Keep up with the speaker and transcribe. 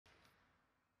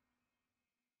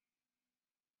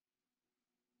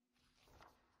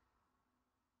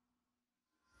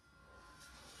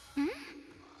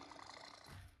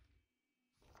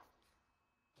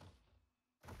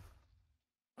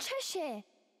Cheshire.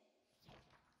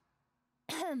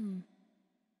 I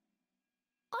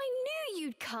knew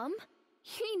you'd come.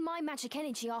 You need my magic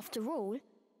energy after all.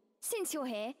 Since you're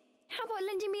here, how about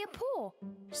lending me a paw?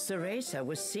 Cereza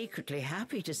was secretly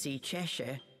happy to see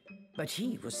Cheshire, but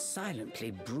he was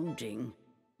silently brooding.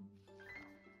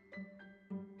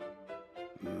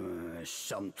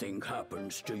 Something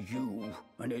happens to you,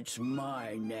 and it's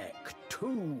my neck,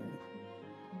 too.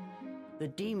 The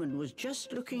demon was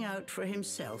just looking out for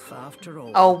himself after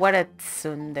all. Oh, what a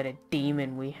tsundere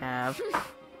demon we have.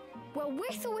 Well,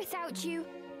 with or without you,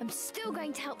 I'm still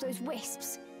going to help those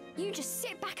wisps. You just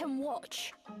sit back and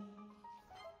watch.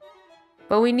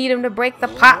 But we need him to break the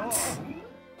pots.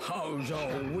 How's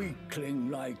a weakling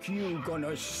like you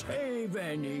gonna save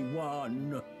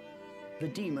anyone? The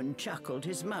demon chuckled,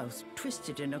 his mouth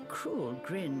twisted in a cruel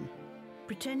grin.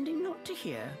 Pretending not to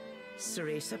hear,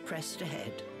 Cereza pressed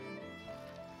ahead.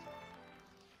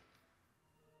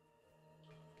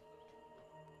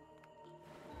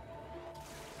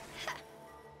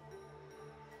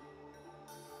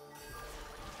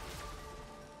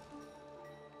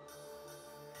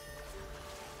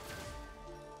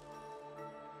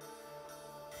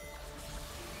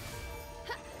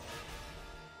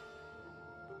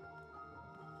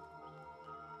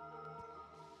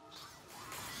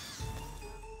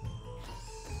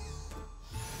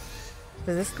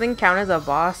 Does this thing count as a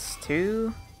boss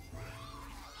too?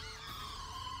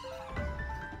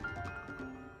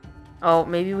 Oh,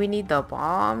 maybe we need the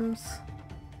bombs?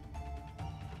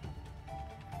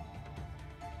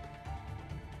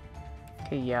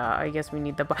 Okay, yeah, I guess we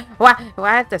need the bomb. What? Do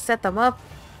I have to set them up?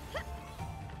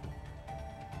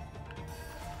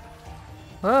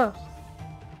 Oh.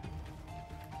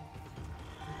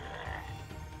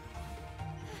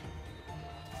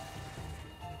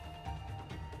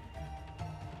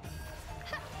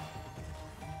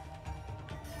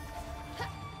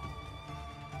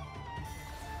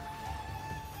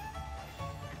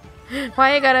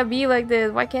 Why it gotta be like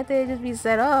this? Why can't they just be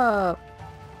set up?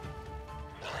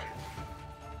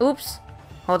 Oops.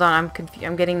 Hold on,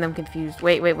 I'm getting them confused.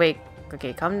 Wait.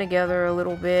 Okay, come together a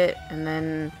little bit, and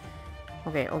then...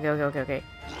 Okay.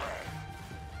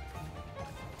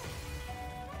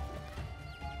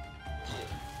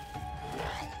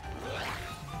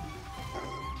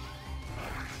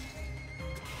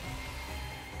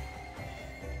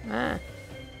 Ah.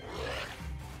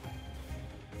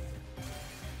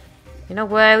 You know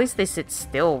what? At least they sit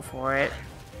still for it.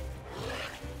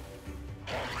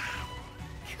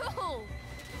 Cool.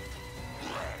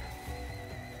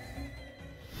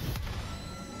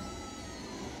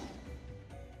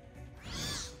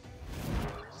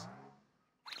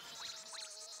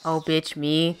 Oh, bitch,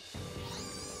 me.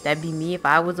 That'd be me if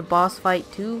I was a boss fight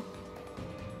too.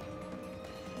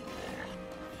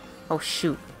 Oh,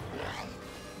 shoot.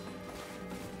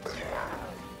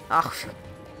 Oh, shoot.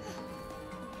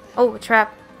 Oh, a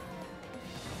trap.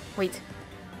 Wait.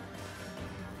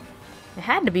 It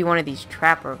had to be one of these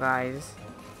trapper guys.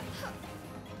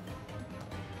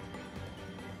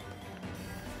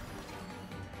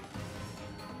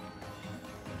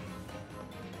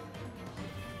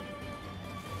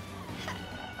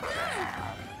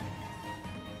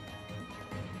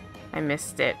 I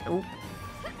missed it. Oop.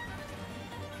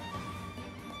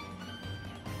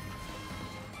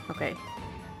 Okay.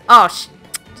 Oh,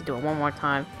 to do it one more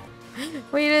time.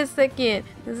 Wait a second.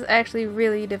 This is actually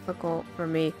really difficult for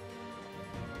me.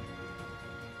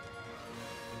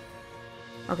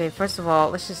 Okay, first of all,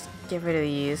 let's just get rid of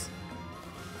these.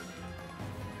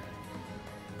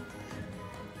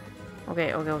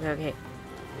 Okay.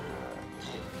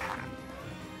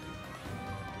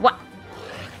 What?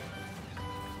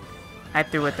 I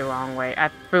threw it the wrong way.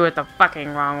 I threw it the fucking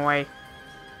wrong way.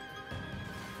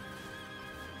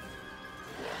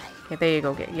 Okay, there you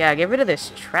go. Yeah, get rid of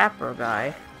this trapper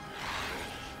guy.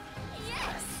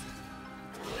 Yes.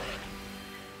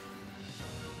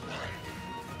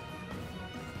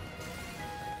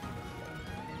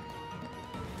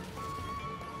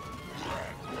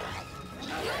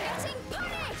 You're getting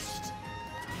punished.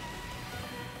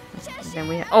 Then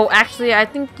we oh, actually, I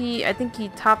think he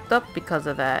topped up because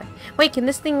of that. Wait, can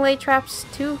this thing lay traps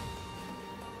too?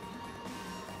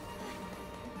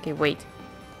 Okay, wait.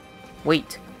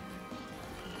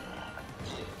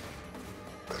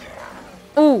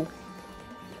 Ooh.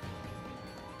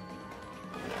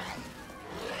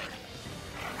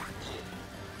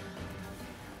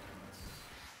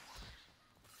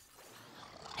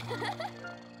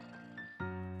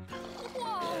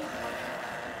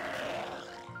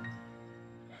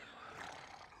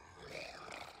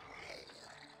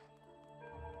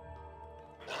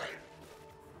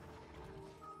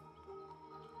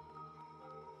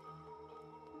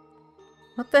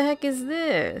 What the heck is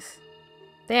this?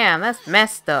 Damn, that's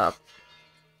messed up.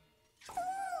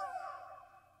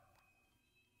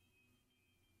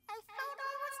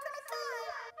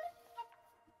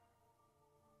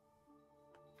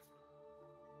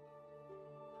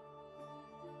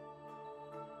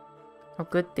 Oh,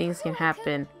 good things can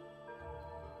happen.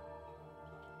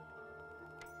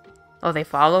 Oh, they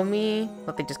follow me?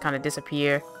 But they just kind of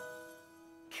disappear.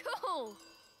 Cool.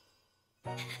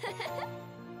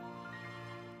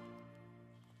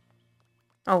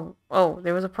 Oh,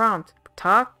 there was a prompt.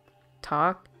 Talk.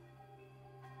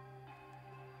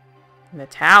 In the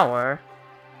tower.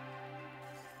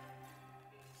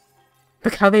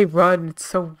 Look how they run. It's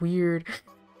so weird.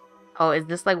 Oh, is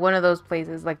this like one of those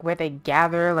places like where they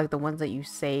gather like the ones that you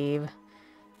save?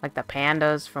 Like the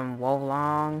pandas from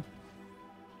Wolong?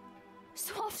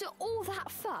 So after all that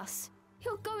fuss,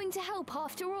 you're going to help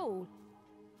after all?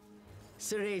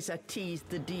 Cereza teased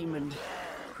the demon,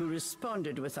 who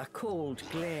responded with a cold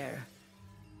glare.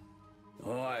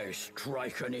 I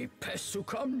strike any pests who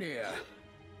come near.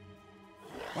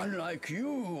 Unlike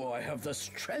you, I have the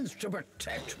strength to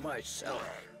protect myself.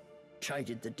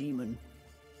 Chided the demon.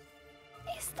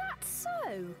 Is that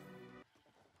so?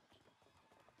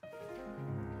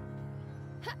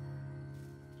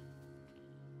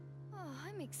 Oh,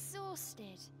 I'm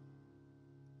exhausted.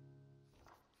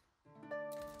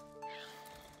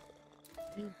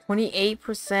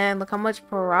 28%. Look how much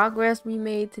progress we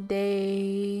made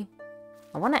today.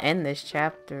 I want to end this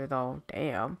chapter though.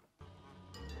 Damn.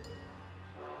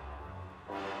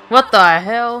 What the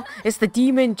hell? It's the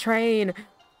demon train.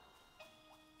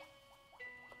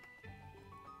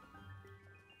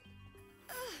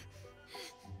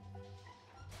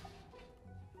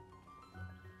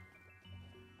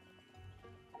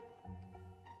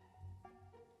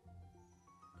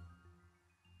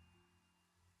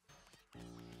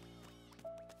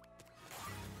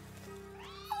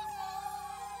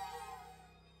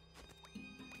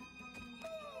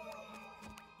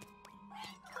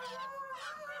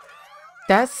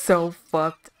 That's so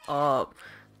fucked up.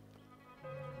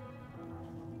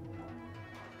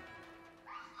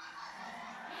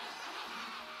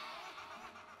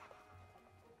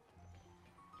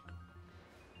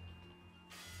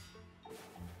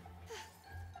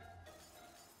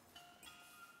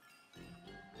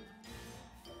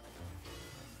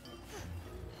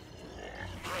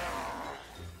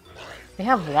 They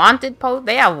have wanted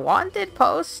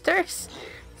posters.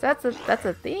 That's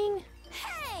a thing.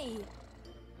 Hey!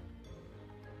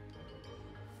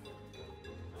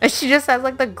 And she just has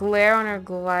like the glare on her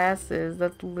glasses.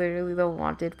 That's literally the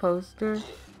wanted poster.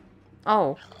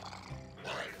 Oh.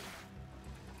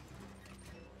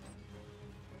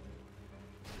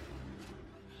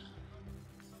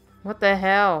 What the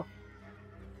hell?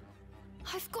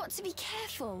 I've got to be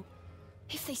careful.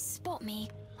 If they spot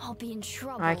me, I'll be in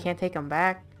trouble. I can't take them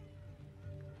back.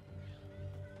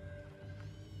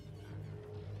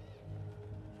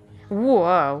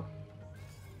 Whoa.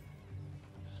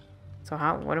 So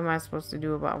what am I supposed to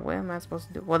do about, what am I supposed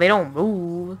to do? Well, they don't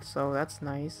move, so that's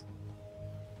nice.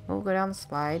 We'll go down the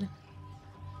slide.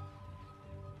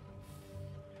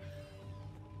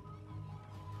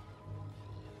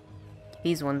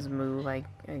 These ones move, I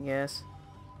guess.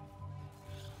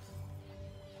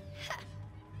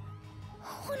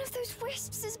 One of those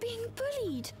wisps is being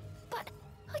bullied, but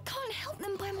I can't help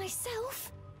them by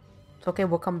myself. It's okay,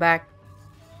 we'll come back.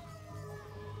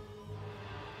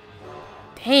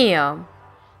 Damn.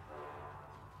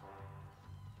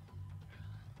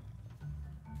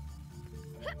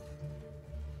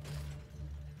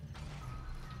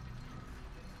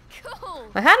 Cool.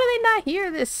 Like, how do they not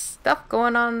hear this stuff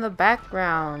going on in the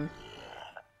background?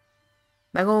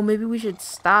 Like, oh, maybe we should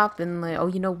stop and like, oh,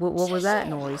 you know, what was that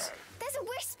noise? There's a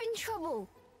wisp in trouble.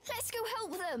 Let's go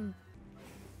help them.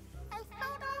 I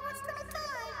thought I was gonna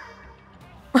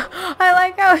die. I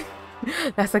like how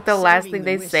that's like the last Saving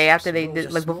thing the they say wisps after they brought a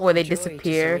like before small they joy to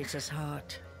disappear. Cereza's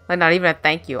heart. Like, not even a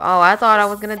thank you. Oh, I thought I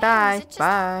was gonna Fairies die. are just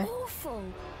Bye. Awful.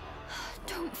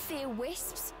 Don't fear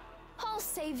wisps. I'll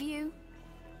save you.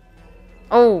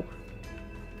 Oh.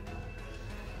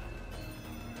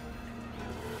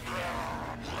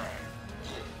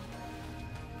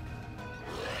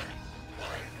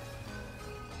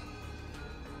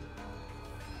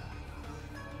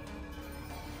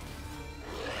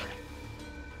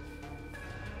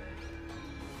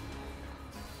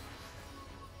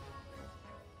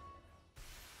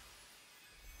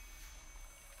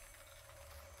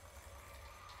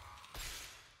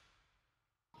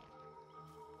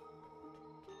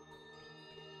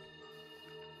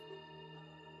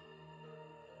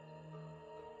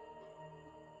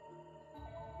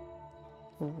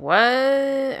 What?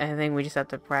 I think we just have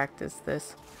to practice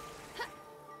this.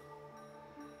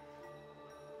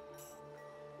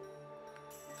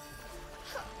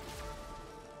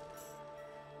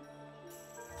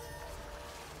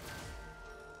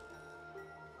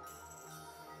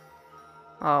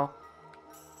 Oh.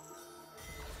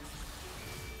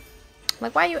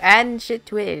 Like, why are you adding shit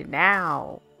to it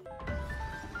now?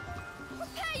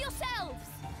 Prepare yourselves!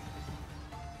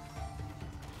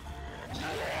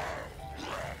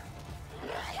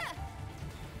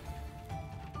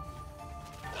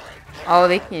 Oh,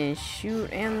 they can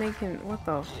shoot and they can... What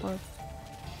the fuck?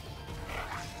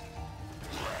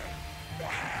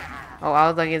 Oh, I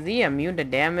was like, is he immune to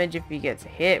damage if he gets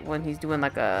hit when he's doing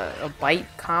like a bite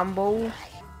combo?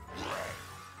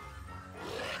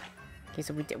 Okay,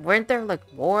 so weren't there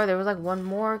like more? There was like one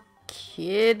more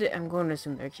kid. I'm going to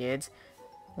assume they're kids.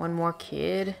 One more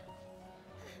kid.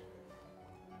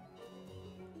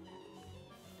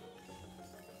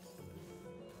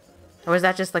 Or was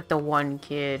that just like the one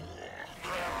kid?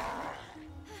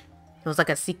 It was like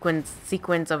a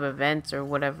sequence of events or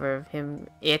whatever of him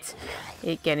it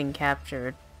getting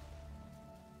captured.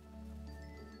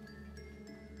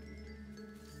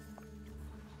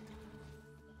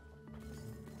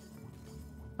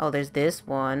 Oh, there's this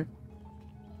one.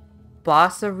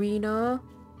 Boss Arena.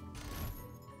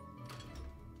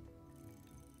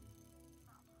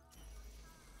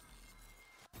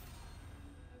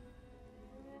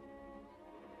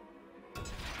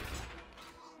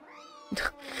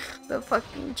 The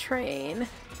fucking train.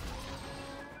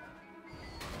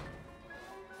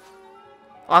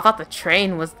 Oh, I thought the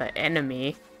train was the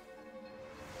enemy.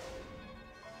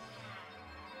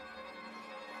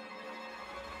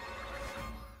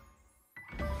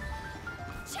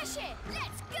 Cheshire,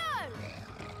 let's go!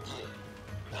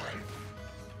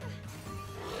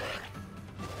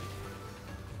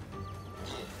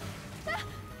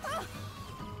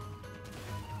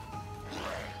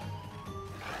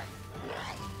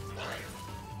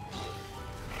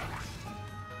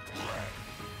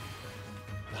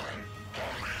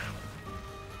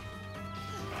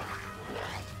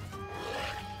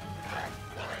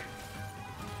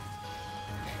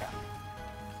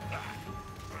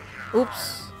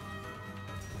 Oops.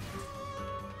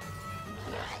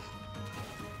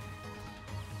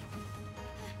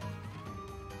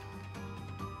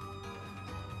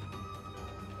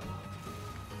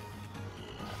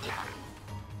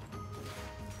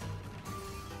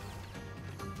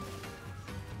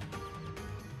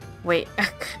 Wait,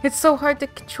 it's so hard to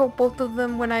control both of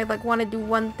them when I like want to do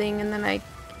one thing and then I...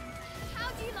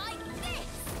 How do you like this?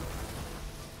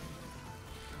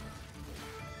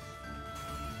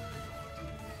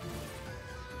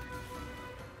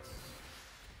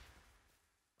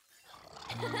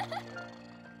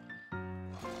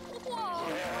 Whoa!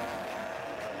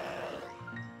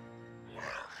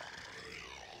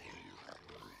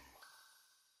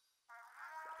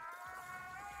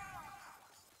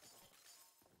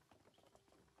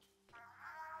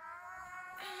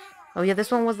 Oh yeah,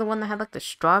 this one was the one that had like the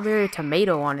strawberry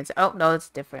tomato on it. Oh no, it's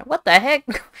different. What the heck?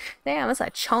 Damn, it's a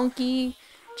chunky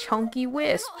You're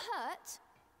wisp. not hurt?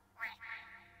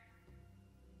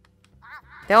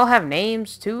 They all have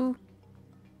names too.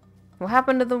 What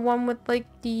happened to the one with like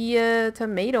the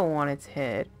tomato on its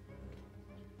head?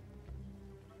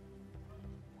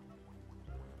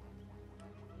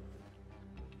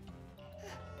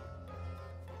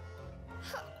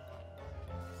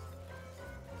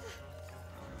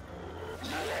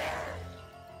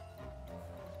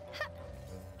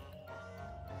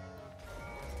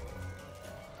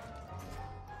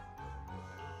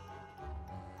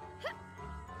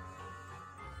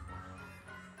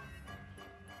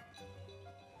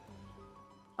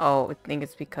 Oh, I think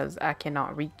it's because I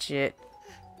cannot reach it.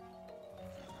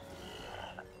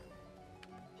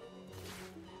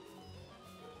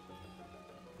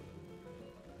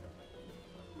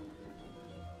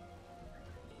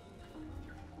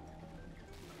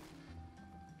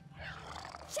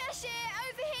 Cheshire,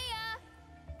 over here!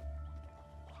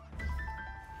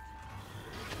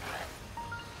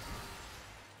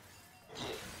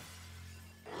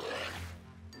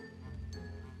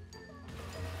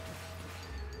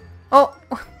 Oh!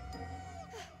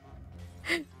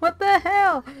 What the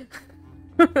hell?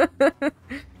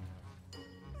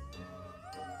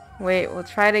 Wait, we'll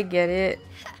try to get it.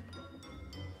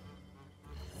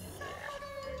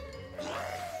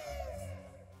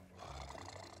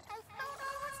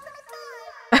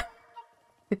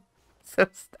 So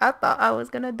I thought I was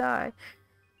gonna die.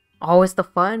 Oh, it's the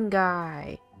fun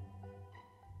guy.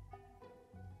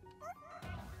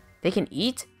 They can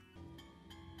eat?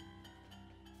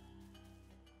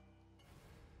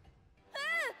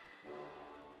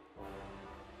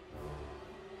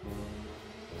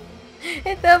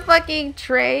 fucking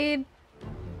train.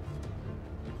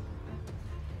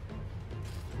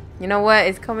 You know what?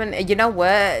 It's coming. You know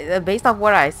what? Based off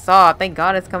what I saw, thank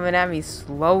God it's coming at me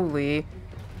slowly.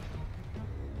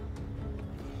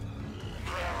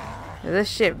 This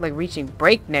shit like reaching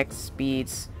breakneck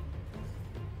speeds.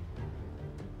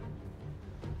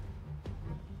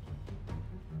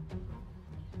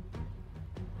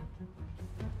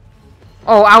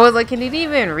 Oh, I was like, can it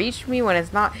even reach me when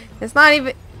it's not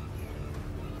even.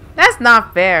 That's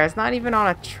not fair. It's not even on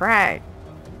a track.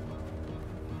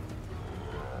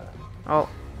 Oh.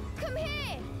 Come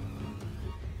here.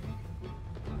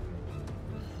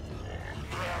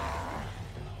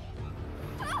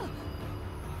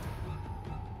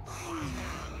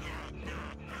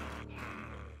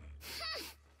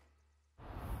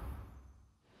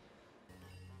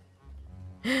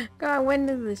 God, when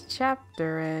does this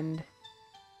chapter end?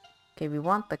 Okay, we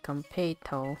want the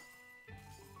Campeto.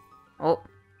 Oh.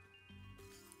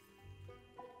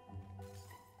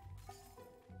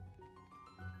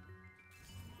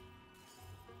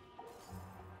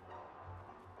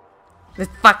 This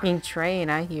fucking train,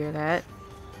 I hear that.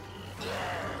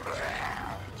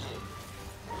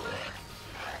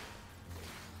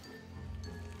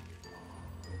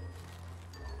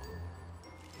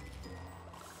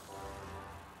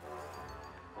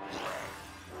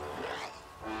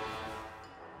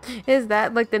 Is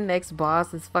that like the next boss?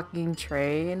 This fucking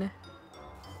train?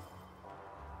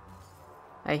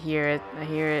 I hear it. I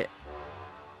hear it.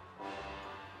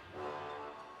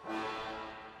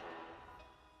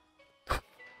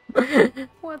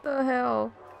 What the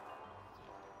hell?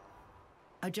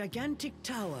 A gigantic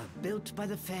tower built by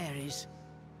the fairies.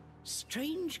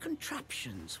 Strange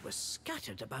contraptions were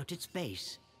scattered about its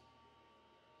base.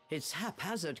 Its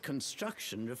haphazard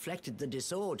construction reflected the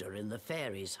disorder in the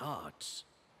fairies' hearts.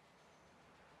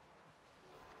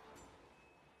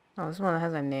 Oh, this one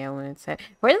has a nail in its head.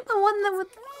 Where's the one that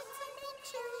with...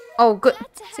 Oh, good.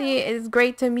 See, it's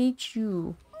great to meet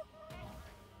you.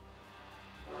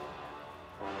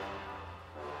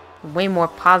 Way more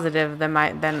positive than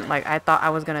like I thought I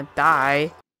was gonna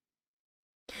die.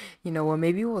 You know what?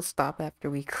 Maybe we'll stop after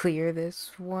we clear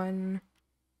this one.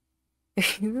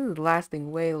 This is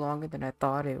lasting way longer than I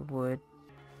thought it would.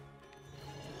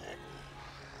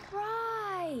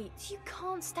 Right. You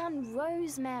can't stand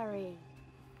Rosemary.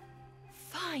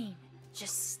 Fine.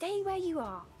 Just stay where you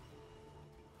are.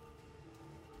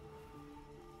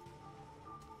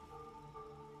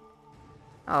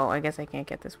 Oh, I guess I can't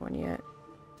get this one yet.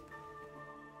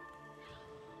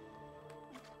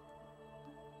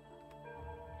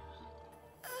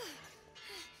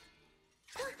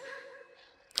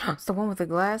 It's the one with the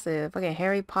glasses. Fucking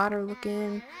Harry Potter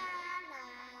looking.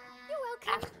 You're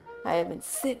welcome. I have been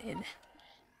sitting.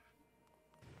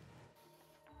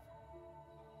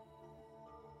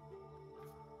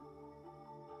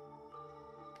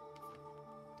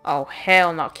 Oh,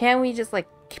 hell no. Can't we just like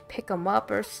pick them up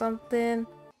or something?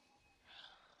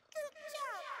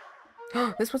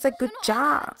 This was a good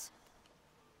job.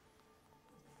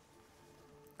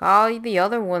 All the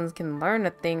other ones can learn a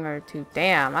thing or two.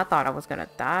 Damn, I thought I was gonna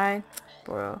die.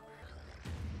 Bro.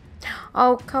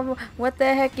 Oh, come on. What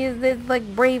the heck is this,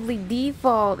 like, Bravely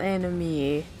Default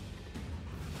enemy?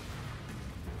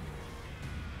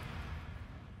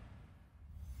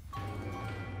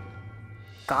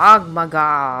 Gog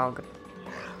Magog.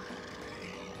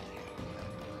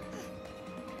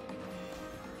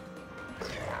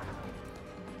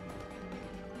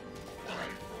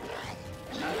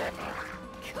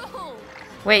 Cool.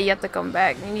 Wait, you have to come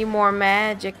back. We need more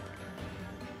magic.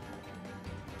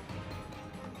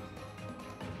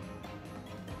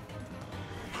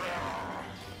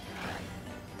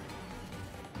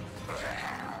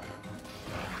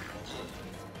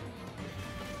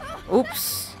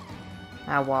 Oops.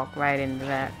 I walked right into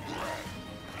that.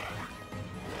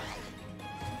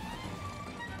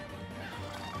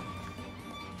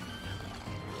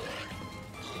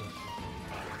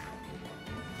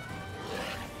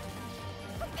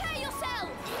 Prepare yourself.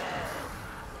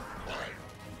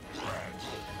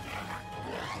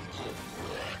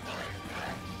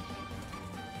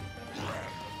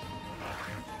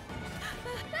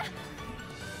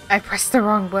 I pressed the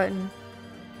wrong button.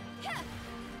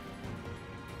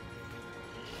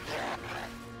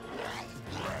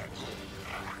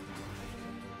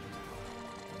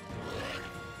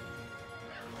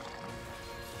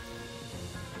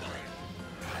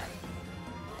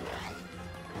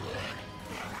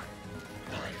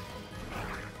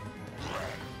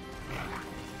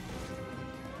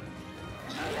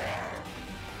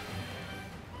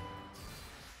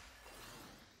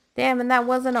 Damn, and that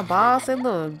wasn't a boss. It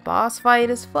looked boss fight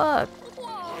as fuck.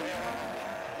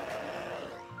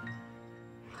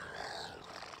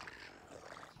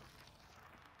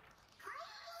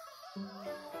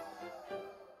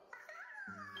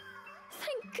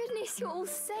 Thank goodness you're all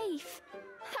safe.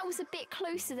 That was a bit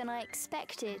closer than I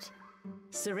expected.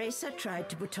 Cereza tried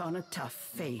to put on a tough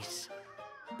face,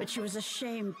 but she was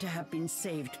ashamed to have been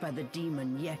saved by the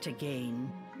demon yet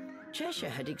again. Cheshire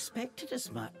had expected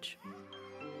as much.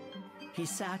 He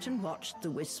sat and watched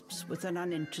the wisps with an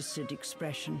uninterested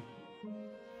expression.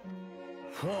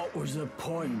 What was the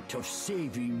point of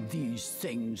saving these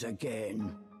things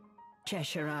again?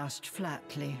 Cheshire asked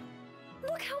flatly.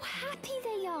 Look how happy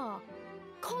they are.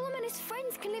 Colum and his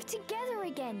friends can live together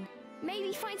again.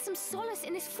 Maybe find some solace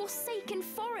in this forsaken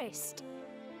forest.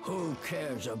 Who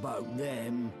cares about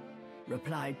them?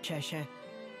 Replied Cheshire.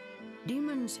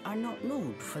 Demons are not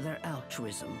known for their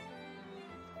altruism.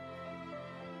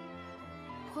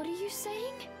 What are you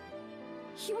saying?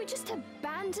 You would just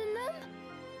abandon them?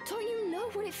 Don't you know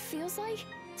what it feels like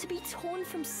to be torn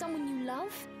from someone you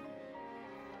love?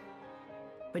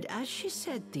 But as she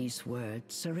said these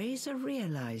words, Cereza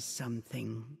realized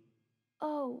something.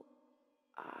 Oh,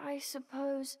 I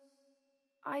suppose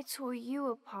I tore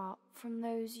you apart from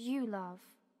those you love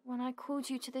when I called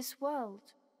you to this world.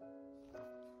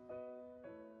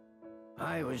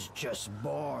 I was just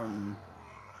born.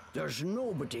 There's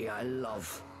nobody I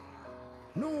love.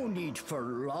 No need for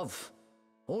love,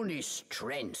 only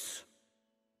strength.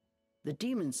 The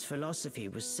demon's philosophy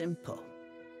was simple.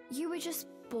 You were just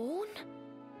born?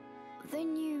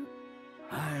 Then you...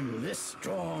 I'm this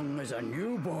strong as a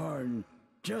newborn.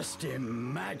 Just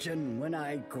imagine when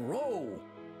I grow.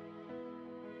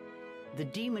 The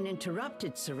demon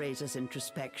interrupted Cereza's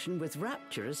introspection with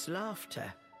rapturous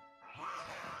laughter.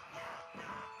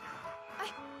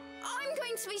 I'm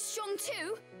going to be strong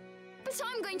too, but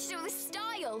I'm going to do it with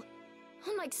style.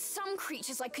 Unlike some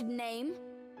creatures I could name.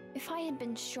 If I had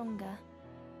been stronger,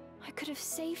 I could have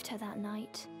saved her that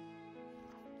night.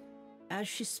 As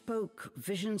she spoke,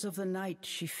 visions of the night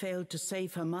she failed to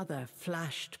save her mother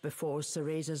flashed before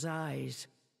Cereza's eyes.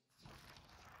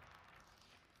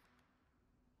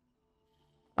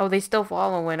 Oh, they still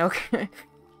following, okay.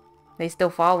 They still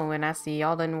following, I see.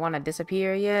 Y'all didn't want to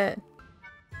disappear yet.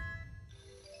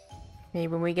 Maybe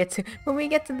when we get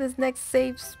to this next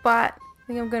safe spot, I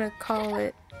think I'm gonna call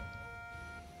it.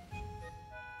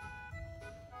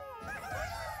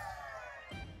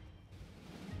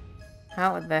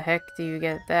 How the heck do you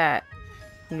get that?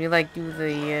 Can you like do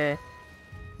the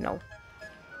no.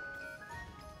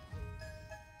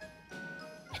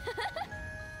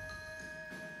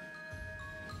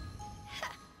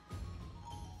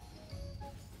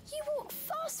 You walk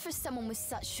fast for someone with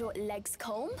such short legs,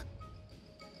 Colm.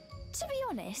 To be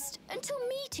honest, until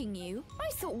meeting you,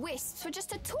 I thought wisps were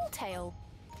just a tall tale.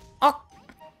 Oh!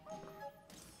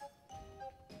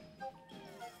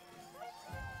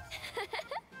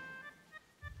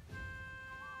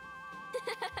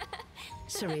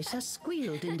 Cereza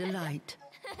squealed in delight.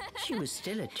 She was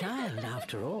still a child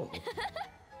after all.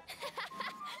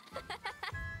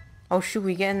 Oh shoot,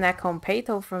 we getting that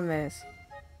competo from this.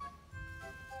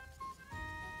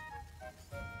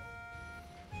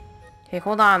 Hey,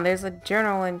 hold on, there's a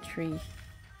journal entry.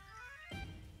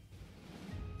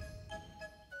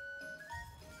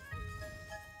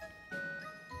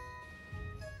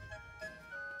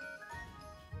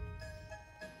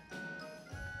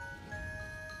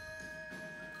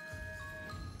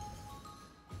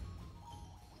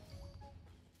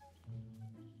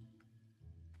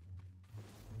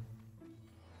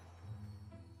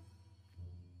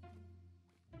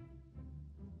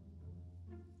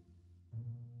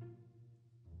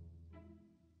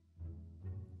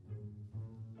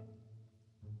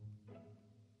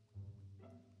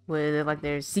 With like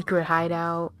their secret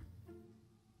hideout.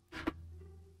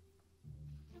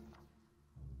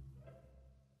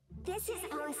 This is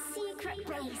our secret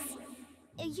base.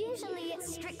 Usually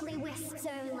it's strictly wisps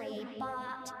only,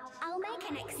 but I'll make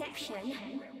an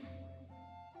exception.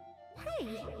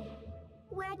 Hey,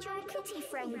 where'd your kitty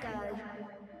friend go?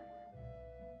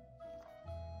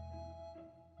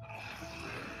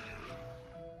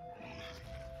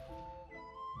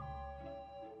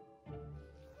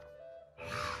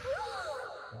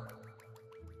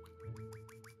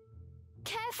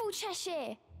 Careful,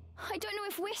 Cheshire. I don't know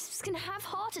if wisps can have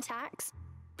heart attacks,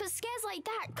 but scares like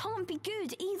that can't be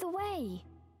good either way.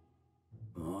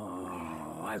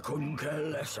 Oh, I couldn't care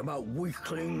less about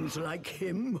weaklings like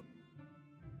him.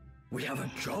 We have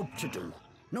a job to do.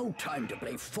 No time to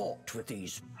play fort with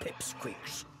these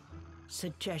pipsqueaks,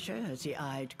 said Cheshire as he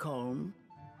eyed Colm.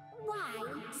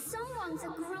 Why? someone's a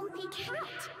grumpy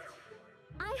cat.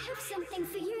 I have something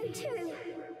for you too.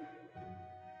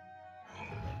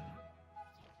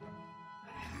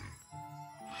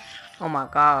 Oh my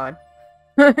god.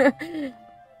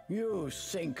 You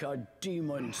think a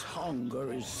demon's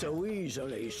hunger is so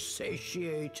easily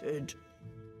satiated?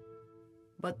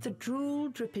 But the drool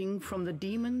dripping from the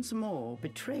demon's maw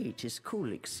betrayed his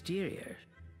cool exterior.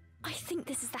 I think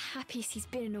this is the happiest he's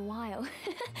been in a while.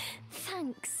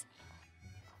 Thanks.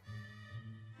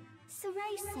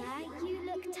 Cereza, you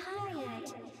look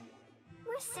tired.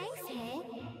 We're safe here,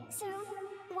 so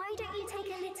why don't you take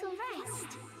a little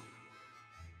rest?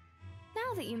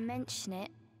 Now that you mention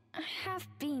it, I have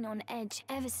been on edge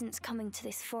ever since coming to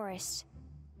this forest.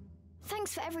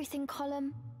 Thanks for everything,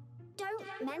 Column. Don't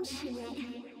mention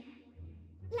it.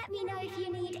 Let me know if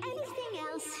you need anything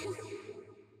else.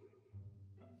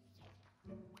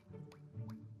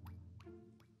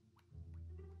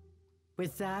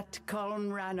 With that,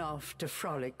 Colin ran off to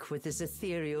frolic with his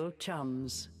ethereal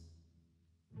chums.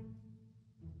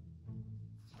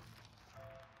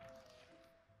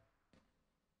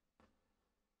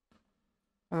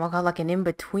 Oh my god, like an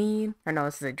in-between? Or no,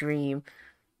 this is a dream.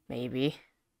 Maybe.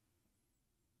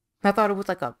 I thought it was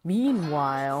like a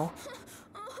meanwhile.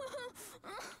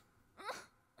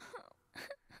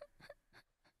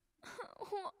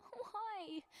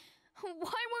 Why?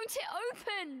 Why won't it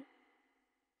open?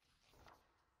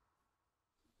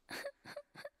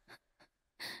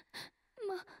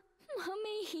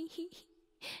 Mummy,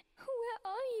 where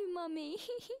are you, Mummy?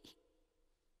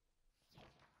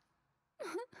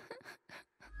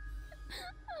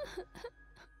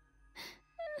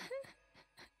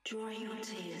 Dry your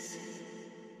tears.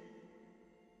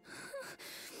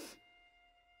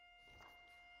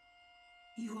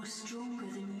 You are stronger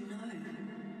than you know.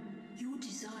 Your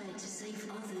desire to save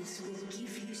others will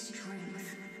give you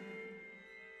strength.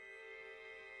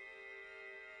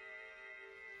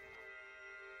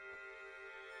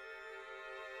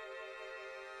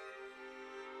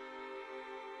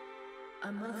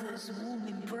 A mother's warm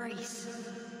embrace.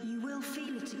 You will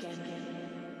feel it again,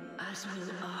 as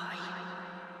will I.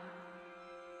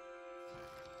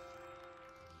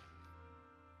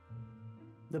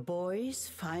 The boy's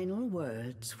final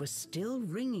words were still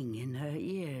ringing in her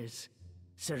ears.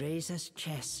 Cereza's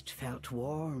chest felt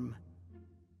warm,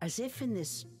 as if in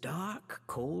this dark,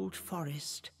 cold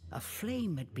forest, a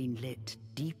flame had been lit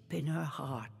deep in her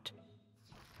heart.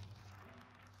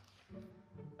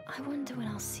 I wonder when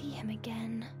I'll see him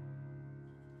again.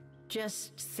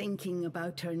 Just thinking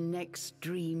about her next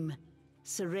dream,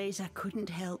 Cereza couldn't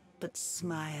help but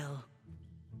smile.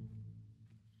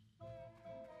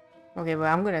 Okay, but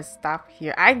I'm gonna stop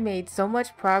here. I made so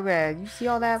much progress. You see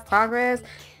all that progress?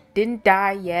 Didn't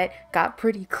die yet. Got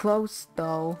pretty close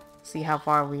though. See how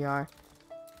far we are.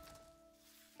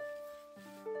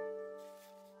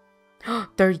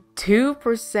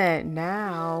 32%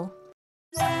 now.